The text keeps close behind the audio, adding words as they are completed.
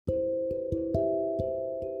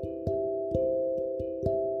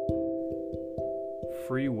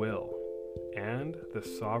free will and the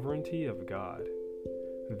sovereignty of God.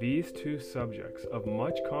 These two subjects of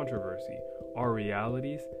much controversy are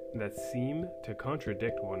realities that seem to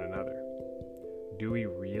contradict one another. Do we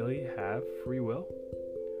really have free will?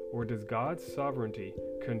 Or does God's sovereignty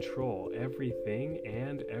control everything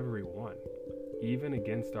and everyone, even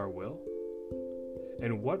against our will?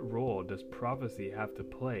 And what role does prophecy have to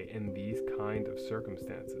play in these kind of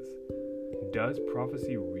circumstances? Does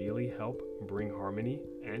prophecy really help bring harmony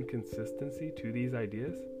and consistency to these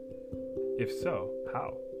ideas? If so,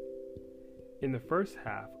 how? In the first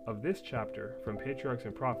half of this chapter from Patriarchs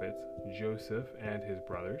and Prophets, Joseph and his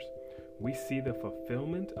brothers, we see the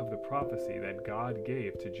fulfillment of the prophecy that God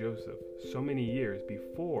gave to Joseph so many years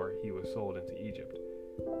before he was sold into Egypt.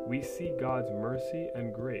 We see God's mercy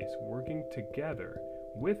and grace working together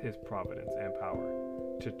with his providence and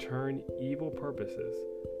power to turn evil purposes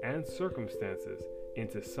and circumstances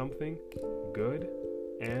into something good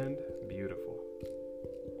and beautiful.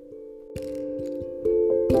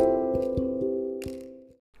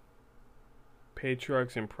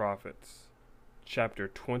 Patriarchs and Prophets, Chapter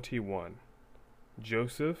 21,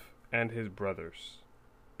 Joseph and his Brothers,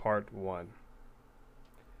 Part 1.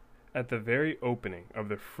 At the very opening of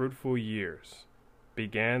the fruitful years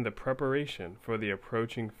began the preparation for the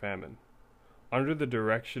approaching famine. Under the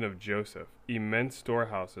direction of Joseph, immense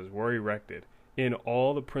storehouses were erected in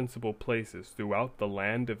all the principal places throughout the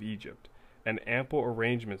land of Egypt, and ample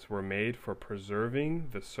arrangements were made for preserving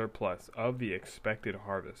the surplus of the expected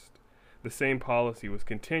harvest. The same policy was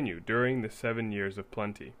continued during the 7 years of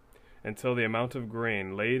plenty, until the amount of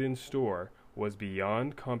grain laid in store was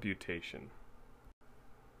beyond computation.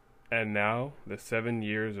 And now the 7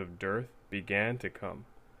 years of dearth began to come,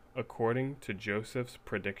 according to Joseph's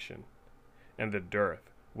prediction. And the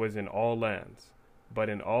dearth was in all lands, but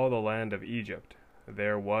in all the land of Egypt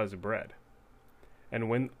there was bread. And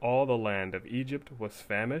when all the land of Egypt was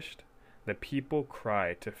famished, the people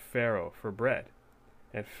cried to Pharaoh for bread.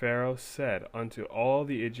 And Pharaoh said unto all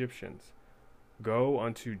the Egyptians, Go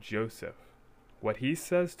unto Joseph, what he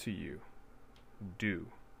says to you, do.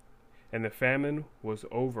 And the famine was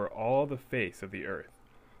over all the face of the earth.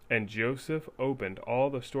 And Joseph opened all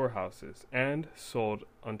the storehouses, and sold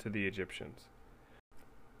unto the Egyptians.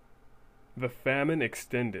 The famine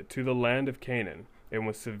extended to the land of Canaan, and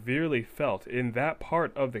was severely felt in that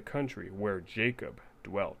part of the country where Jacob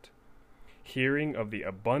dwelt. Hearing of the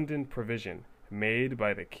abundant provision made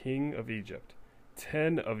by the king of Egypt,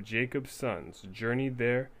 10 of Jacob's sons journeyed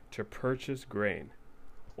there to purchase grain.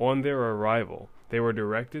 On their arrival, they were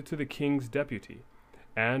directed to the king's deputy,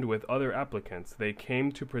 and with other applicants they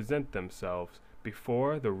came to present themselves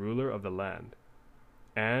before the ruler of the land.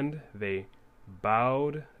 And they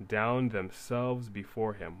bowed down themselves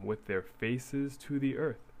before him with their faces to the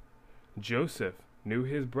earth. Joseph knew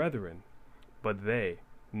his brethren, but they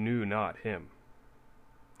knew not him.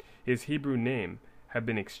 His Hebrew name had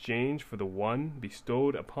been exchanged for the one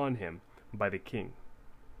bestowed upon him by the king,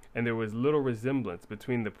 and there was little resemblance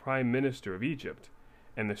between the prime minister of Egypt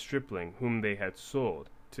and the stripling whom they had sold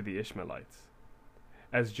to the Ishmaelites.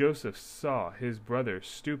 As Joseph saw his brothers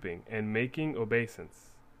stooping and making obeisance,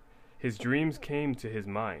 his dreams came to his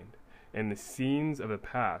mind, and the scenes of the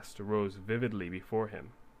past rose vividly before him.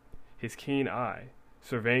 His keen eye,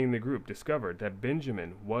 surveying the group, discovered that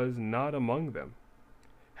Benjamin was not among them.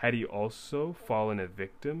 Had he also fallen a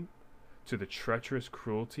victim to the treacherous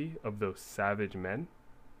cruelty of those savage men?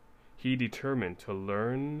 He determined to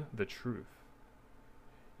learn the truth.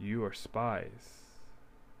 You are spies,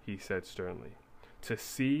 he said sternly. To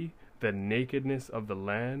see the nakedness of the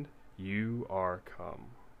land you are come.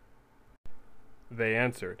 They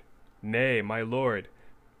answered, Nay, my lord,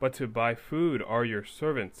 but to buy food are your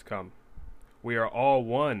servants come. We are all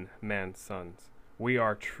one man's sons. We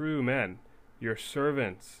are true men. Your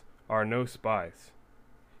servants are no spies.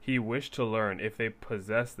 He wished to learn if they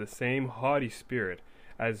possessed the same haughty spirit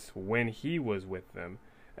as when he was with them,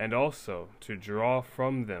 and also to draw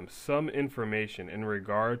from them some information in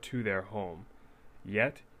regard to their home.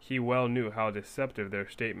 Yet he well knew how deceptive their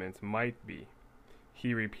statements might be.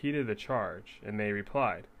 He repeated the charge, and they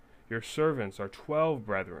replied, Your servants are 12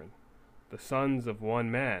 brethren, the sons of one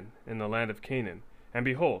man in the land of Canaan, and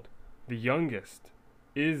behold, the youngest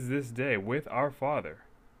is this day with our father,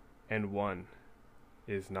 and one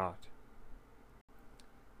is not.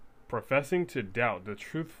 Professing to doubt the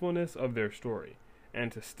truthfulness of their story,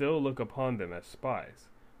 and to still look upon them as spies,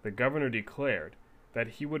 the governor declared that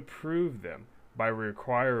he would prove them by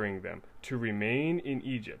requiring them to remain in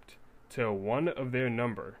Egypt till one of their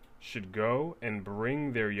number should go and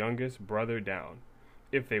bring their youngest brother down.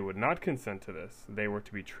 If they would not consent to this, they were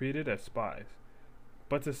to be treated as spies.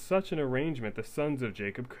 But to such an arrangement the sons of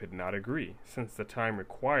Jacob could not agree, since the time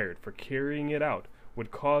required for carrying it out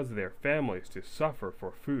would cause their families to suffer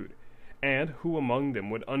for food. And who among them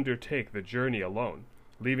would undertake the journey alone,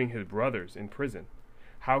 leaving his brothers in prison?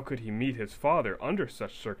 How could he meet his father under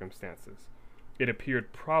such circumstances? It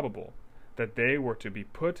appeared probable that they were to be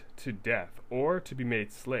put to death or to be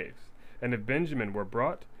made slaves, and if Benjamin were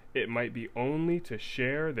brought, it might be only to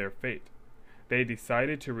share their fate. They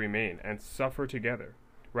decided to remain and suffer together,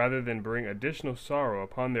 rather than bring additional sorrow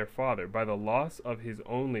upon their father by the loss of his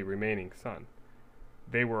only remaining son.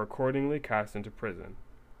 They were accordingly cast into prison,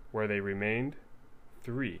 where they remained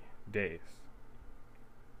 3 days.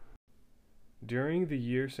 During the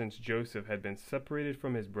year since Joseph had been separated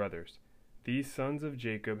from his brothers, these sons of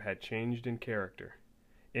Jacob had changed in character.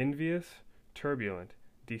 Envious, turbulent,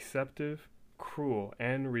 deceptive, cruel,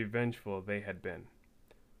 and revengeful they had been.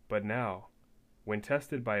 But now, when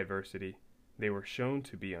tested by adversity, they were shown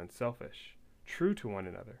to be unselfish, true to one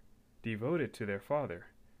another, devoted to their father,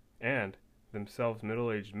 and, themselves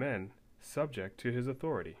middle-aged men, subject to his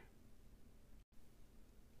authority.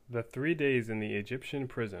 The 3 days in the Egyptian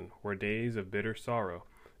prison were days of bitter sorrow,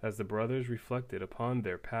 as the brothers reflected upon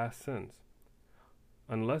their past sins.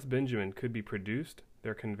 Unless Benjamin could be produced,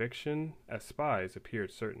 their conviction as spies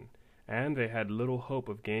appeared certain, and they had little hope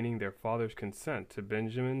of gaining their father's consent to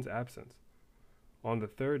Benjamin's absence. On the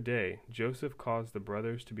 3rd day, Joseph caused the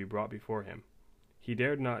brothers to be brought before him. He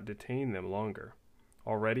dared not detain them longer.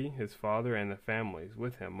 Already his father and the families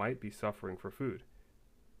with him might be suffering for food.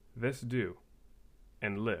 "This do,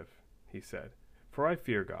 and live," he said, "for I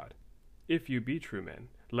fear God. If you be true men,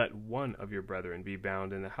 let one of your brethren be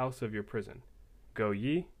bound in the house of your prison. Go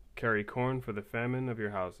ye, carry corn for the famine of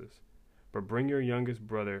your houses, but bring your youngest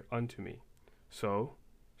brother unto me. So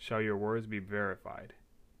shall your words be verified,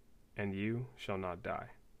 and you shall not die."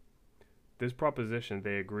 This proposition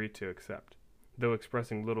they agreed to accept, though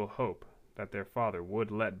expressing little hope that their father would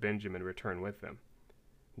let Benjamin return with them.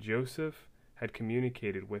 Joseph had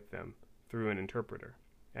communicated with them through an interpreter,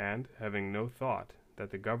 and, having no thought that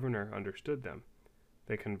the governor understood them,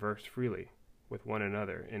 they conversed freely with one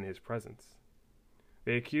another in his presence.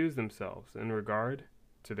 They accused themselves in regard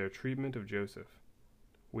to their treatment of Joseph.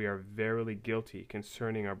 "We are verily guilty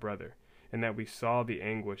concerning our brother, in that we saw the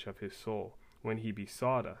anguish of his soul when he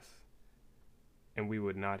besought us, and we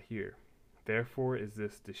would not hear. Therefore is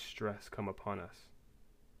this distress come upon us."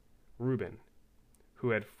 Reuben,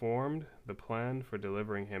 who had formed the plan for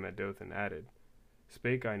delivering him at Dothan, added,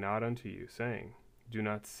 "Spake I not unto you, saying, Do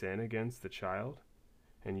not sin against the child?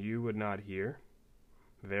 And you would not hear?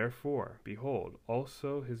 Therefore, behold,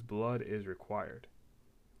 also his blood is required."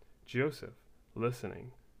 Joseph,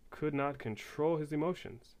 listening, could not control his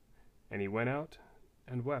emotions, and he went out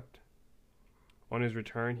and wept. On his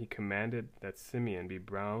return he commanded that Simeon be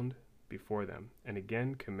bound before them, and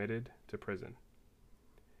again committed to prison.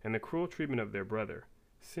 In the cruel treatment of their brother,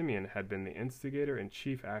 Simeon had been the instigator and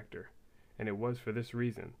chief actor, and it was for this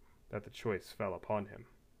reason that the choice fell upon him.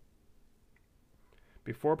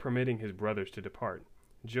 Before permitting his brothers to depart,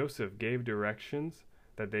 Joseph gave directions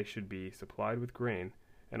that they should be supplied with grain,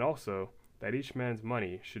 and also that each man's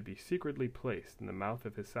money should be secretly placed in the mouth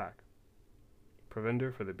of his sack.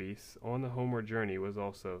 Provender for the beasts on the homeward journey was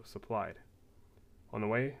also supplied. On the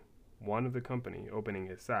way, one of the company, opening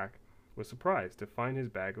his sack, was surprised to find his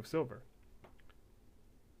bag of silver.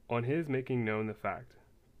 On his making known the fact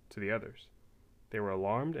to the others, they were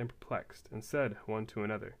alarmed and perplexed, and said one to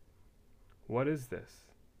another, "What is this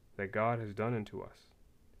that God has done unto us?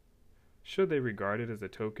 Should they regard it as a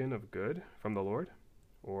token of good from the Lord?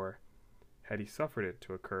 Or had he suffered it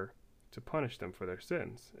to occur to punish them for their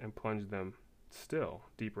sins and plunge them still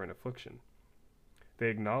deeper in affliction?" They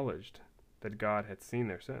acknowledged that God had seen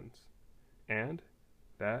their sins, and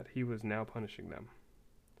that he was now punishing them.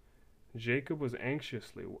 Jacob was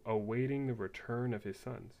anxiously awaiting the return of his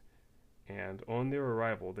sons, and on their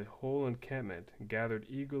arrival the whole encampment gathered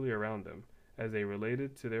eagerly around them as they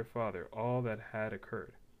related to their father all that had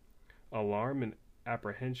occurred. Alarm and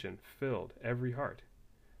apprehension filled every heart.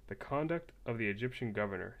 The conduct of the Egyptian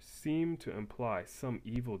governor seemed to imply some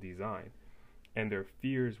evil design, and their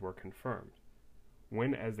fears were confirmed,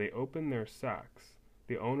 when, as they opened their sacks,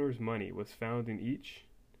 the owner's money was found in each.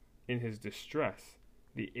 In his distress,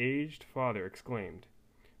 the aged father exclaimed,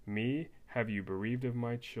 "Me have you bereaved of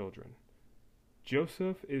my children.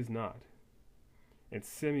 Joseph is not, and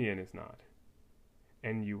Simeon is not,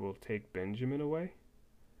 and you will take Benjamin away?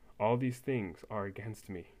 All these things are against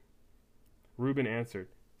me." Reuben answered,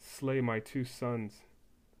 "Slay my 2 sons.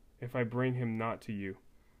 If I bring him not to you,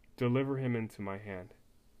 deliver him into my hand,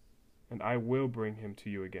 and I will bring him to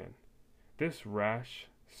you again. This rash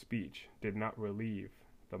speech did not relieve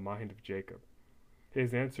the mind of Jacob.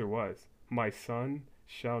 His answer was, "My son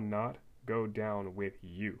shall not go down with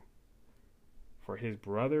you, for his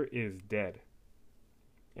brother is dead,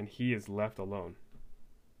 and he is left alone.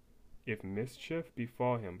 If mischief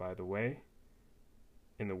befall him by the way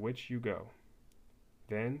in the which you go,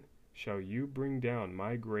 then shall you bring down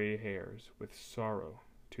my gray hairs with sorrow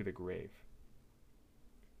to the grave."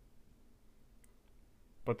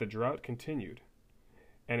 But the drought continued,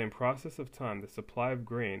 and in process of time the supply of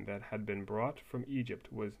grain that had been brought from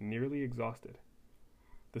Egypt was nearly exhausted.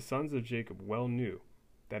 The sons of Jacob well knew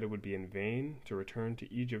that it would be in vain to return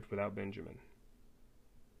to Egypt without Benjamin.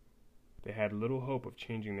 They had little hope of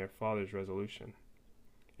changing their father's resolution,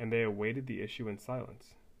 and they awaited the issue in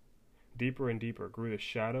silence. Deeper and deeper grew the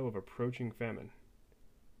shadow of approaching famine.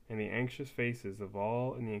 In the anxious faces of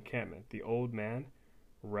all in the encampment, the old man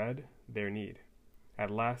read their need. At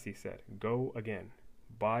last he said, "Go again,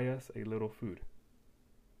 buy us a little food."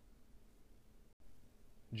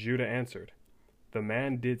 Judah answered, "The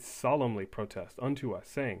man did solemnly protest unto us,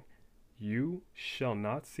 saying, You shall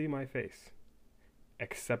not see my face,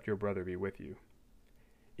 except your brother be with you.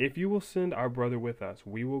 If you will send our brother with us,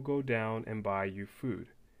 we will go down and buy you food.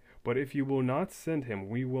 But if you will not send him,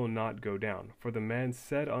 we will not go down. For the man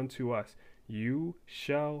said unto us, You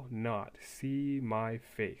shall not see my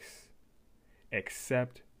face,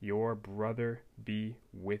 except your brother be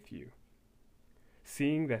with you."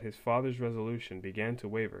 Seeing that his father's resolution began to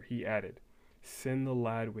waver, he added, "Send the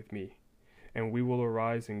lad with me, and we will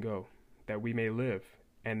arise and go, that we may live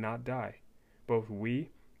and not die, both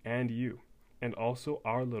we and you, and also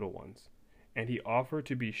our little ones." And he offered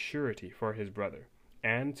to be surety for his brother,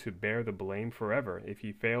 and to bear the blame forever if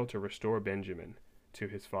he failed to restore Benjamin to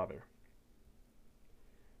his father.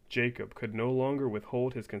 Jacob could no longer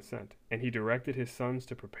withhold his consent, and he directed his sons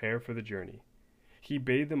to prepare for the journey. He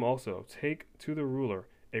bade them also take to the ruler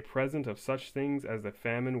a present of such things as the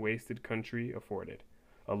famine-wasted country afforded,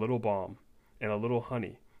 a little balm, and a little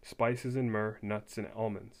honey, spices and myrrh, nuts and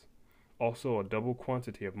almonds, also a double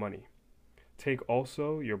quantity of money. "Take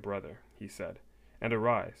also your brother," he said, "and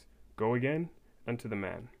arise, go again unto the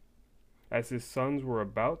man." As his sons were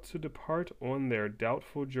about to depart on their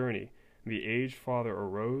doubtful journey, the aged father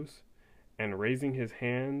arose, and raising his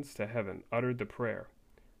hands to heaven, uttered the prayer,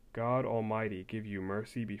 "God Almighty give you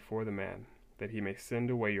mercy before the man, that he may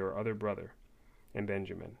send away your other brother, and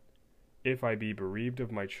Benjamin. If I be bereaved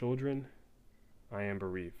of my children, I am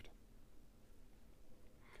bereaved."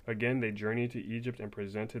 Again they journeyed to Egypt and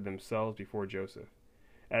presented themselves before Joseph.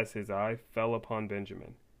 As his eye fell upon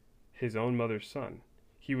Benjamin, his own mother's son,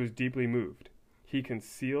 he was deeply moved. He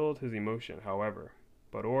concealed his emotion, however,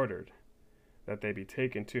 but ordered that they be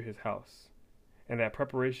taken to his house, and that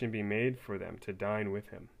preparation be made for them to dine with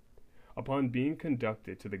him. Upon being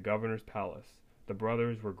conducted to the governor's palace, the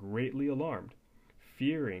brothers were greatly alarmed,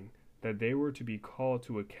 fearing that they were to be called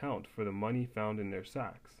to account for the money found in their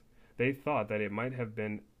sacks. They thought that it might have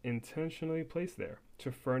been intentionally placed there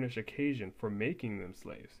to furnish occasion for making them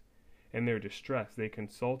slaves. In their distress, they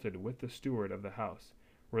consulted with the steward of the house,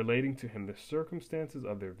 relating to him the circumstances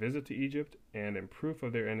of their visit to Egypt, and in proof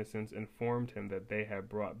of their innocence informed him that they had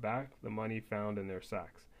brought back the money found in their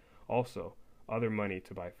sacks, also other money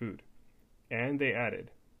to buy food. And they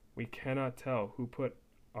added, "We cannot tell who put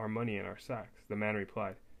our money in our sacks." The man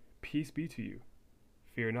replied, "Peace be to you.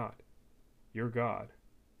 Fear not. Your God,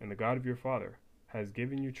 and the God of your father, has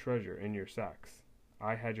given you treasure in your sacks.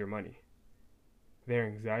 I had your money." Their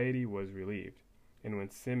anxiety was relieved, and when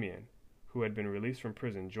Simeon, who had been released from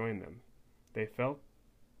prison, joined them, they felt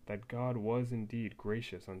that God was indeed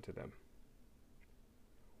gracious unto them.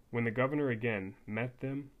 When the governor again met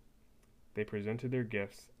them, they presented their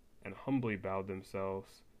gifts and humbly bowed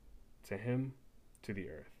themselves to him to the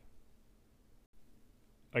earth.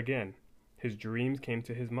 Again, his dreams came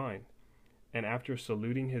to his mind, and after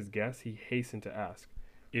saluting his guests, he hastened to ask,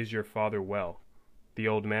 "Is your father well, the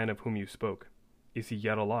old man of whom you spoke? Is he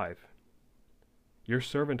yet alive?" "Your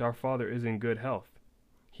servant our father is in good health.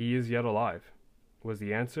 He is yet alive," was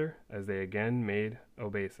the answer, as they again made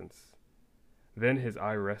obeisance. Then his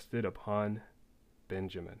eye rested upon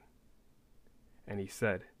Benjamin, and he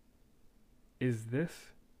said, "Is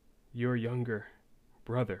this your younger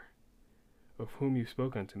brother, of whom you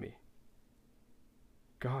spoke unto me?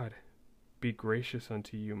 God be gracious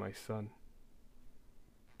unto you, my son."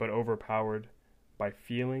 But overpowered by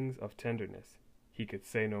feelings of tenderness, he could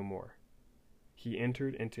say no more. He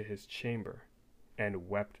entered into his chamber and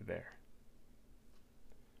wept there.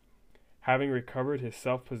 Having recovered his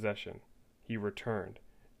self-possession, he returned,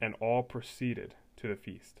 and all proceeded to the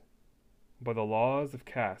feast. By the laws of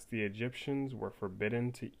caste, the Egyptians were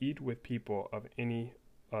forbidden to eat with people of any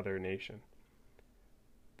other nation.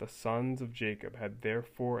 The sons of Jacob had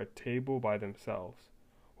therefore a table by themselves,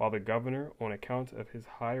 while the governor, on account of his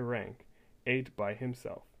high rank, ate by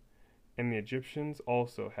himself, and the Egyptians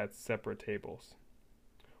also had separate tables.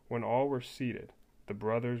 When all were seated, the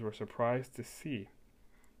brothers were surprised to see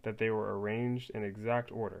that they were arranged in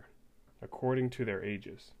exact order, according to their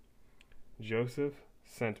ages. Joseph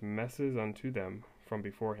sent messes unto them from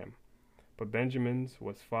before him, but Benjamin's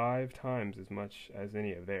was 5 times as much as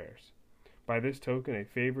any of theirs. By this token, a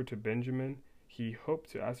favor to Benjamin, he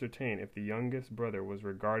hoped to ascertain if the youngest brother was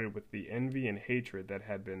regarded with the envy and hatred that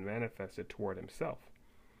had been manifested toward himself.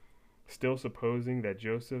 Still supposing that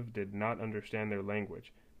Joseph did not understand their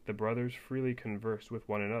language, the brothers freely conversed with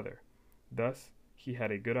one another. Thus he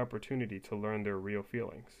had a good opportunity to learn their real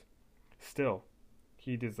feelings. Still,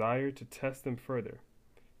 he desired to test them further,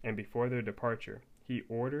 and before their departure, he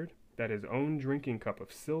ordered that his own drinking cup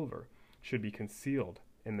of silver should be concealed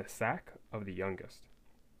in the sack of the youngest.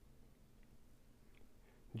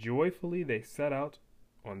 Joyfully they set out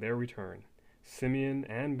on their return. Simeon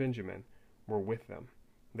and Benjamin were with them.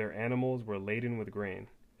 Their animals were laden with grain,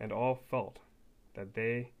 and all felt that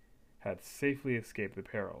they had safely escaped the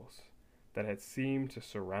perils that had seemed to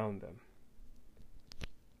surround them.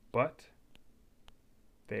 But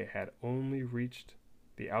they had only reached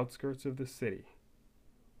the outskirts of the city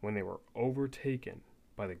when they were overtaken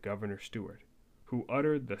by the governor's steward, who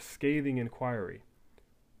uttered the scathing inquiry,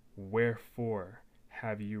 "Wherefore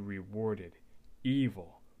have you rewarded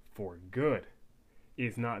evil for good?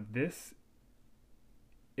 Is not this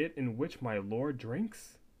it in which my Lord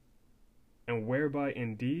drinks, and whereby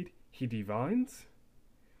indeed he divines?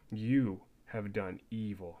 You have done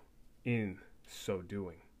evil in so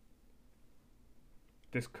doing."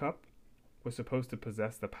 This cup was supposed to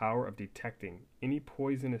possess the power of detecting any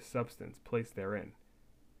poisonous substance placed therein.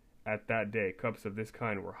 At that day, cups of this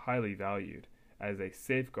kind were highly valued as a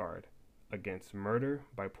safeguard against murder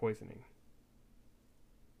by poisoning.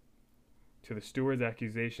 To the steward's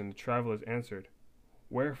accusation, the travelers answered,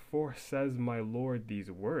 "Wherefore says my Lord these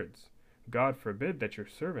words? God forbid that your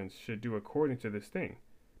servants should do according to this thing.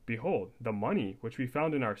 Behold, the money which we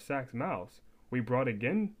found in our sacks' mouths, we brought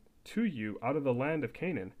again to you out of the land of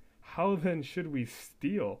Canaan. How then should we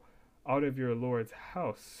steal out of your Lord's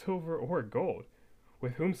house silver or gold?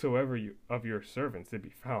 With whomsoever of your servants it be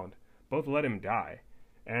found, both let him die,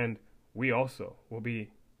 and we also will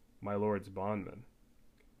be my Lord's bondmen."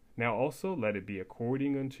 "Now also let it be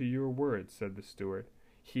according unto your word," said the steward.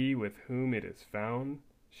 "He with whom it is found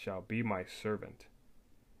shall be my servant,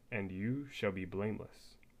 and you shall be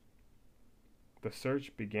blameless." The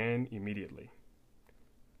search began immediately.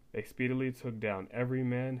 They speedily took down every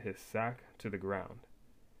man his sack to the ground,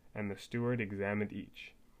 and the steward examined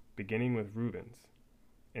each, beginning with Reuben's,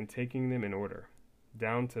 and taking them in order,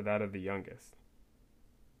 down to that of the youngest.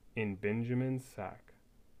 In Benjamin's sack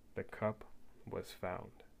the cup was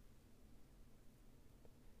found.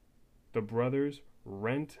 The brothers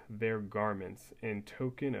rent their garments in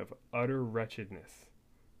token of utter wretchedness,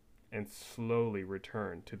 and slowly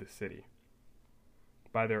returned to the city.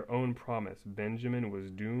 By their own promise, Benjamin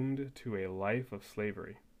was doomed to a life of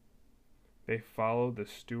slavery. They followed the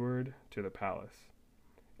steward to the palace,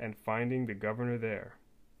 and finding the governor there,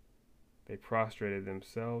 they prostrated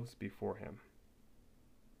themselves before him.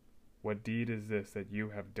 "What deed is this that you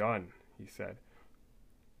have done?" he said.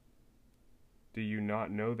 "Do you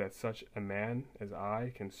not know that such a man as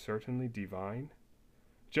I can certainly divine?"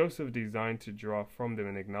 Joseph designed to draw from them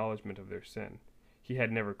an acknowledgment of their sin. He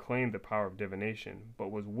had never claimed the power of divination, but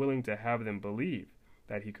was willing to have them believe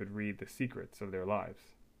that he could read the secrets of their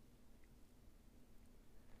lives.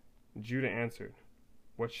 Judah answered,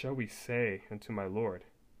 "What shall we say unto my Lord?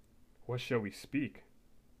 What shall we speak?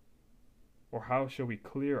 Or how shall we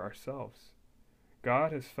clear ourselves?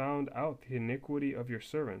 God has found out the iniquity of your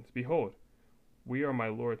servants. Behold, we are my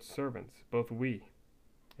Lord's servants, both we,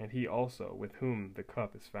 and he also with whom the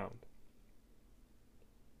cup is found."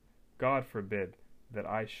 "God forbid that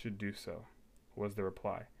I should do so," was the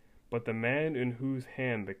reply. "But the man in whose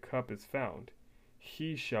hand the cup is found,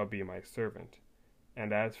 he shall be my servant.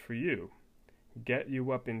 And as for you, get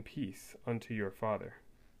you up in peace unto your father."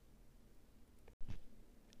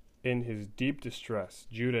 In his deep distress,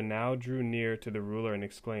 Judah now drew near to the ruler and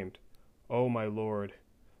exclaimed, "O my lord,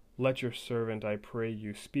 let your servant, I pray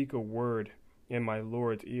you, speak a word in my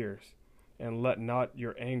lord's ears, and let not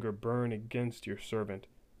your anger burn against your servant,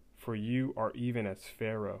 for you are even as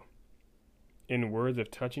Pharaoh." In words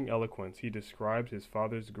of touching eloquence, he described his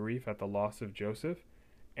father's grief at the loss of Joseph,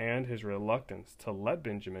 and his reluctance to let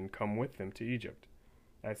Benjamin come with them to Egypt,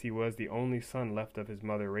 as he was the only son left of his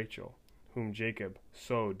mother Rachel, whom Jacob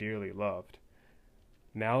so dearly loved.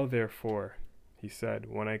 Now therefore, he said,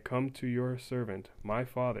 when I come to your servant my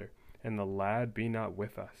father, and the lad be not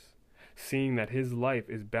with us, seeing that his life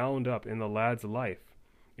is bound up in the lad's life,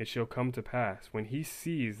 it shall come to pass, when he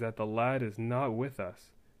sees that the lad is not with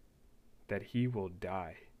us, that he will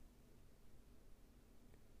die.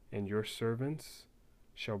 And your servants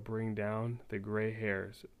shall bring down the gray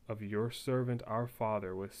hairs of your servant our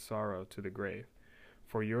father with sorrow to the grave.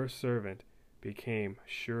 For your servant became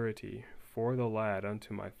surety for the lad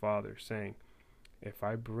unto my father, saying, if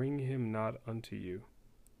I bring him not unto you,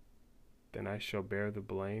 then I shall bear the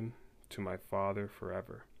blame to my father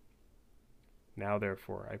forever. Now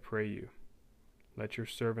therefore, I pray you, let your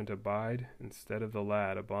servant abide instead of the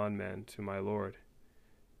lad a bondman to my lord,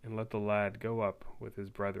 and let the lad go up with his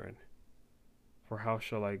brethren. For how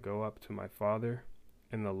shall I go up to my father,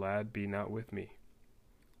 and the lad be not with me,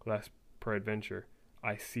 lest peradventure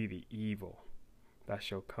I see the evil that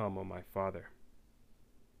shall come on my father?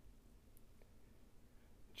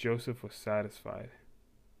 Joseph was satisfied.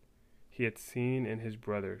 He had seen in his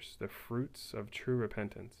brothers the fruits of true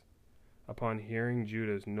repentance. Upon hearing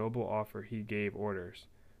Judah's noble offer, he gave orders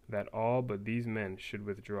that all but these men should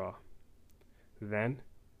withdraw. Then,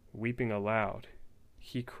 weeping aloud,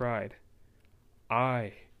 he cried,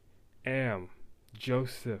 I am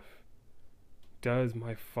Joseph. Does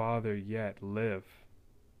my father yet live?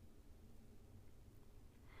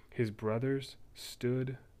 His brothers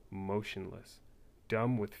stood motionless,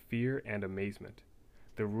 dumb with fear and amazement.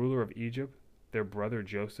 The ruler of Egypt, their brother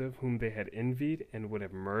Joseph, whom they had envied and would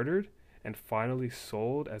have murdered, and finally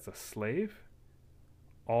sold as a slave?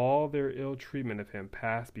 All their ill treatment of him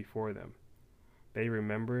passed before them. They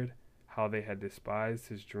remembered how they had despised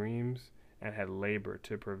his dreams and had labored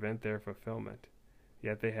to prevent their fulfillment,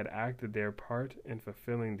 yet they had acted their part in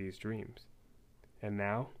fulfilling these dreams. And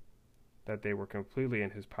now that they were completely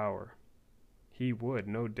in his power, he would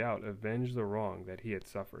no doubt avenge the wrong that he had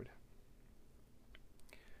suffered.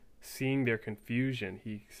 Seeing their confusion,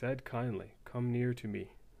 he said kindly, come near to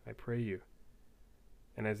me, I pray you.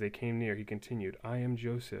 And as they came near, he continued, I am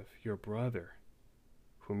Joseph, your brother,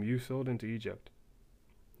 whom you sold into Egypt.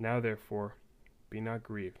 Now therefore, be not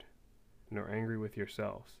grieved, nor angry with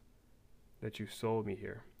yourselves, that you sold me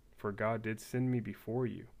here, for God did send me before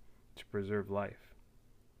you to preserve life.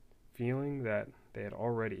 Feeling that they had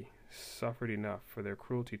already suffered enough for their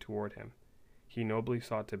cruelty toward him, he nobly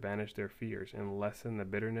sought to banish their fears and lessen the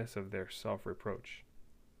bitterness of their self-reproach.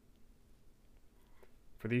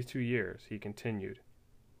 For these 2 years, he continued,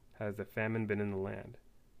 has the famine been in the land,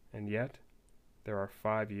 and yet there are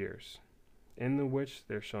 5 years, in the which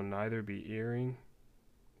there shall neither be earing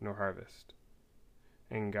nor harvest.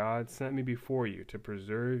 And God sent me before you to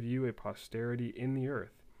preserve you a posterity in the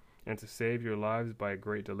earth, and to save your lives by a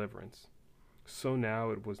great deliverance. So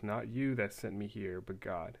now it was not you that sent me here, but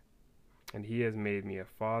God. And he has made me a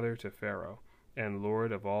father to Pharaoh, and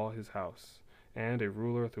lord of all his house, and a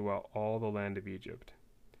ruler throughout all the land of Egypt.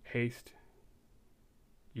 Haste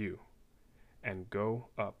you, and go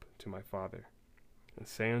up to my father, and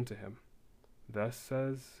say unto him, thus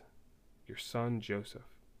says your son Joseph,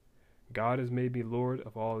 God has made me lord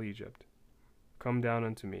of all Egypt. Come down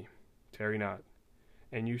unto me, tarry not,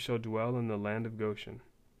 and you shall dwell in the land of Goshen,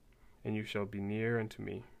 and you shall be near unto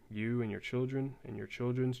me, you and your children, and your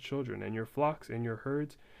children's children, and your flocks, and your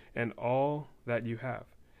herds, and all that you have,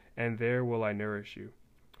 and there will I nourish you.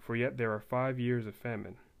 For yet there are 5 years of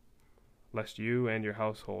famine, lest you and your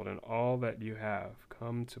household and all that you have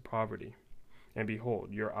come to poverty. And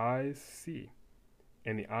behold, your eyes see,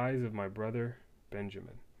 and the eyes of my brother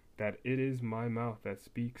Benjamin, that it is my mouth that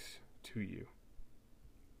speaks to you.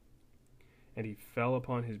 And he fell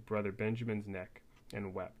upon his brother Benjamin's neck,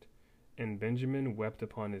 and wept. And Benjamin wept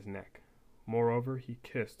upon his neck. Moreover, he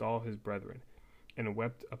kissed all his brethren, and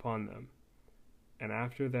wept upon them. And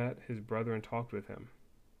after that his brethren talked with him.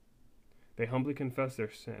 They humbly confessed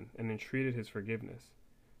their sin, and entreated his forgiveness.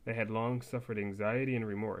 They had long suffered anxiety and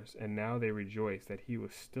remorse, and now they rejoiced that he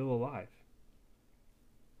was still alive.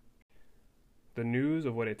 The news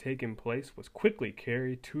of what had taken place was quickly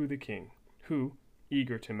carried to the king, who,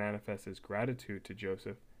 eager to manifest his gratitude to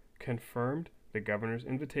Joseph, confirmed the governor's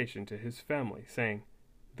invitation to his family, saying,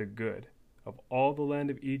 the good of all the land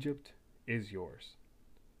of Egypt is yours.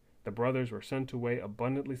 The brothers were sent away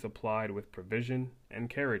abundantly supplied with provision and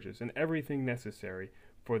carriages and everything necessary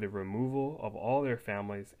for the removal of all their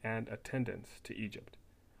families and attendants to Egypt.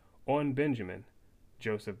 On Benjamin,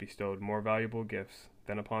 Joseph bestowed more valuable gifts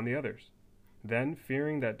than upon the others. Then,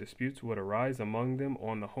 fearing that disputes would arise among them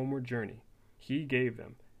on the homeward journey, he gave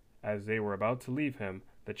them, as they were about to leave him,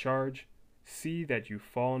 the charge, "See that you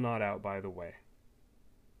fall not out by the way."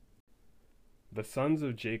 The sons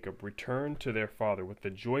of Jacob returned to their father with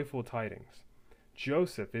the joyful tidings,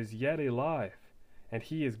 "Joseph is yet alive, and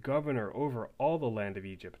he is governor over all the land of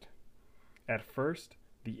Egypt." At first,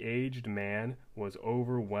 the aged man was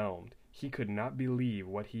overwhelmed. He could not believe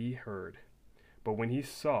what he heard. But when he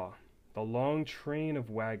saw the long train of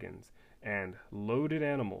wagons and loaded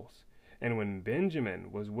animals, and when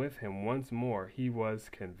Benjamin was with him once more, he was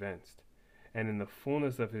convinced, and in the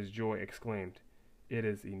fullness of his joy exclaimed, "It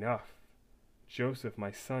is enough. Joseph,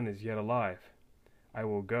 my son, is yet alive. I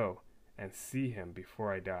will go and see him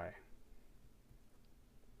before I die."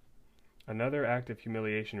 Another act of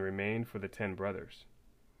humiliation remained for the 10 brothers.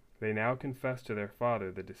 They now confessed to their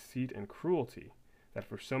father the deceit and cruelty that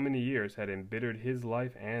for so many years had embittered his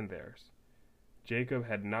life and theirs. Jacob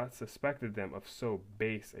had not suspected them of so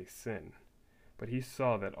base a sin, but he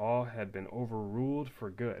saw that all had been overruled for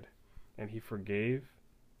good, and he forgave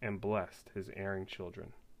and blessed his erring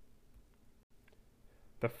children.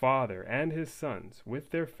 The father and his sons,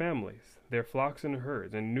 with their families, their flocks and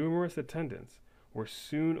herds, and numerous attendants, were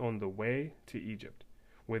soon on the way to Egypt.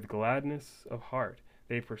 With gladness of heart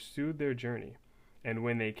they pursued their journey, and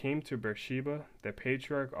when they came to Beersheba, the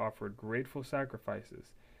patriarch offered grateful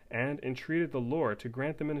sacrifices, and entreated the Lord to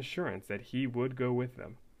grant them an assurance that he would go with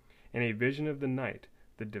them. In a vision of the night,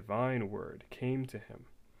 the divine word came to him,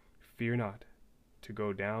 "Fear not to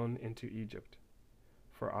go down into Egypt,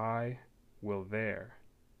 for I will there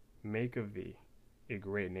make of thee a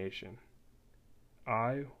great nation.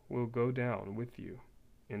 I will go down with you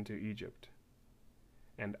into Egypt,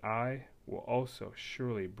 and I will also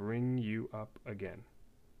surely bring you up again."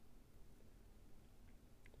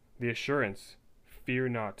 The assurance, "Fear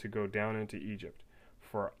not to go down into Egypt,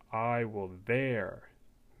 for I will there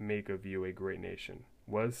make of you a great nation,"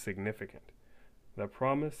 was significant. The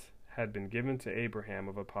promise had been given to Abraham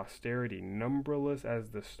of a posterity numberless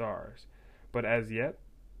as the stars, but as yet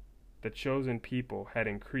the chosen people had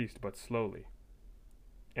increased but slowly,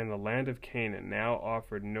 and the land of Canaan now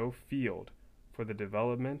offered no field for the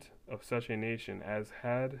development of such a nation as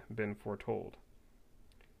had been foretold.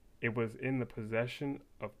 It was in the possession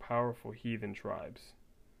of powerful heathen tribes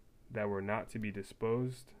that were not to be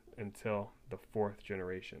disposed until the 4th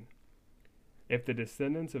generation. If the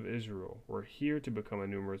descendants of Israel were here to become a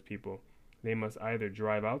numerous people, they must either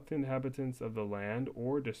drive out the inhabitants of the land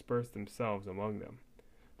or disperse themselves among them.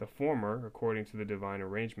 The former, according to the divine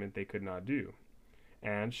arrangement, they could not do,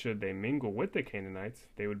 and should they mingle with the Canaanites,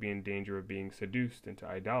 they would be in danger of being seduced into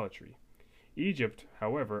idolatry. Egypt,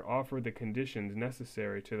 however, offered the conditions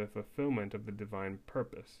necessary to the fulfillment of the divine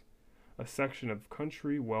purpose. A section of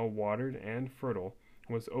country well watered and fertile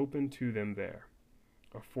was open to them there,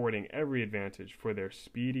 affording every advantage for their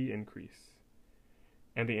speedy increase.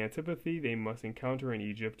 And the antipathy they must encounter in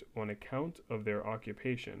Egypt on account of their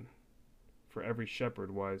occupation, for every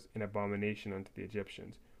shepherd was an abomination unto the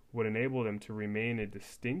Egyptians, would enable them to remain a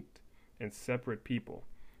distinct and separate people,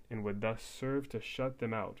 and would thus serve to shut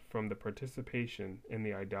them out from the participation in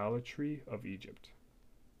the idolatry of Egypt.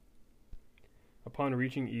 Upon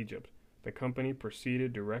reaching Egypt, the company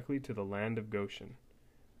proceeded directly to the land of Goshen.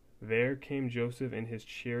 There came Joseph in his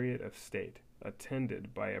chariot of state,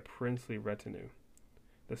 attended by a princely retinue.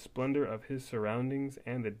 The splendor of his surroundings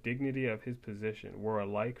and the dignity of his position were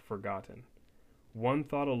alike forgotten. One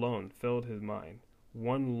thought alone filled his mind,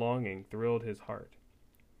 one longing thrilled his heart.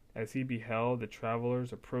 As he beheld the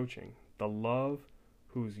travelers approaching, the love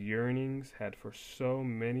whose yearnings had for so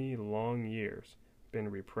many long years been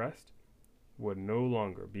repressed would no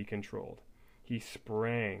longer be controlled. He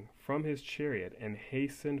sprang from his chariot and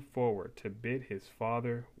hastened forward to bid his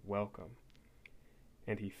father welcome.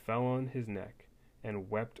 And he fell on his neck and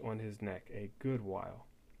wept on his neck a good while.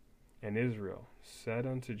 And Israel said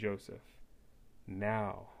unto Joseph,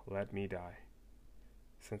 "Now let me die,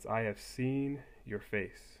 since I have seen your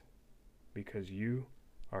face, because you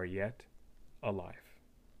are yet alive."